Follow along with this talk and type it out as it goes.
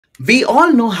We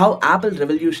all know how Apple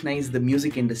revolutionized the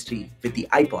music industry with the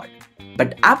iPod.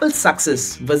 But Apple's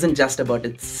success wasn't just about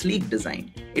its sleek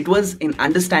design, it was in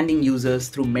understanding users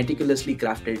through meticulously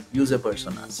crafted user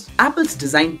personas. Apple's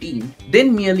design team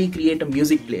didn't merely create a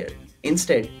music player,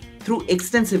 instead, through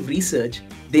extensive research,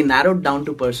 they narrowed down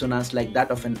to personas like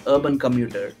that of an urban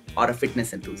commuter or a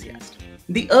fitness enthusiast.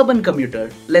 The urban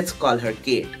commuter, let's call her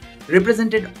Kate,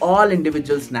 represented all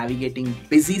individuals navigating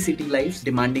busy city lives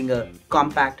demanding a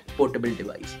compact, portable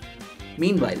device.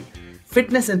 Meanwhile,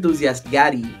 fitness enthusiast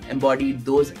Gary embodied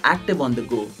those active on the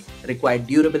go, required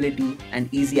durability and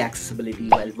easy accessibility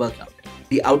while workout.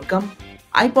 The outcome?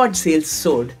 iPod sales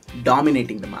soared,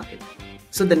 dominating the market.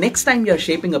 So the next time you're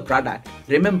shaping a product,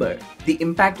 remember the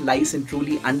impact lies in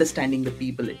truly understanding the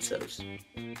people it serves.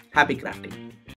 Happy crafting!